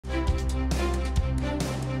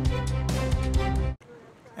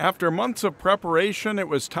After months of preparation, it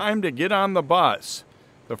was time to get on the bus.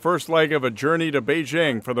 The first leg of a journey to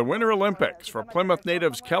Beijing for the Winter Olympics for Plymouth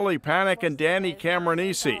natives Kelly Pannek and Dani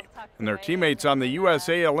Cameranesi and their teammates on the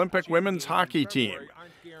USA Olympic women's hockey team.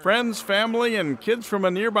 Friends, family, and kids from a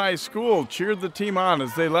nearby school cheered the team on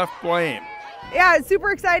as they left Blaine. Yeah, it's super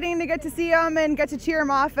exciting to get to see them and get to cheer them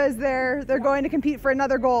off as they're going to compete for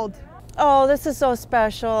another gold. Oh, this is so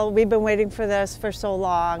special. We've been waiting for this for so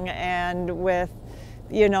long, and with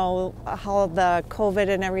how the COVID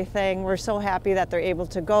and everything, we're so happy that they're able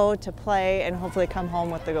to go to play and hopefully come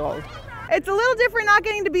home with the gold. It's a little different not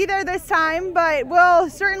getting to be there this time, but we'll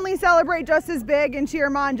certainly celebrate just as big and cheer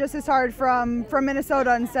them on just as hard from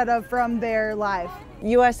Minnesota instead of from there live.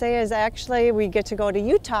 USA is actually, we get to go to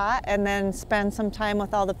Utah and then spend some time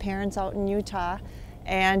with all the parents out in Utah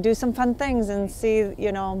and do some fun things and see,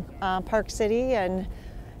 Park City and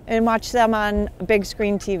watch them on big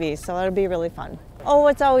screen TV, so it'll be really fun. Oh,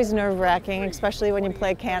 it's always nerve-wracking, especially when you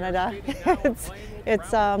play Canada.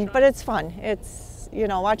 But it's fun. It's,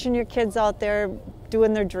 watching your kids out there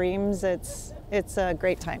doing their dreams, it's a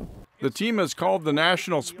great time. The team has called the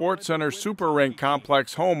National Sports Center Super Rink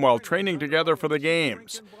complex home while training together for the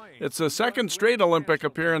games. It's the second straight Olympic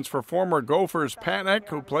appearance for former Gophers Pannek,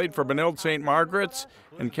 who played for Benilde St. Margaret's,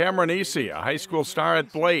 and Cameranesi, a high school star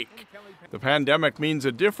at Blake. The pandemic means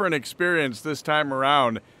a different experience this time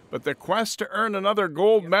around, but the quest to earn another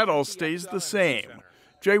gold medal stays the same.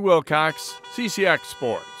 Jay Wilcox, CCX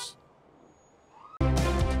Sports.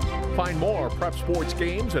 Find more prep sports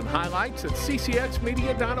games and highlights at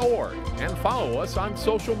ccxmedia.org and follow us on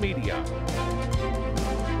social media.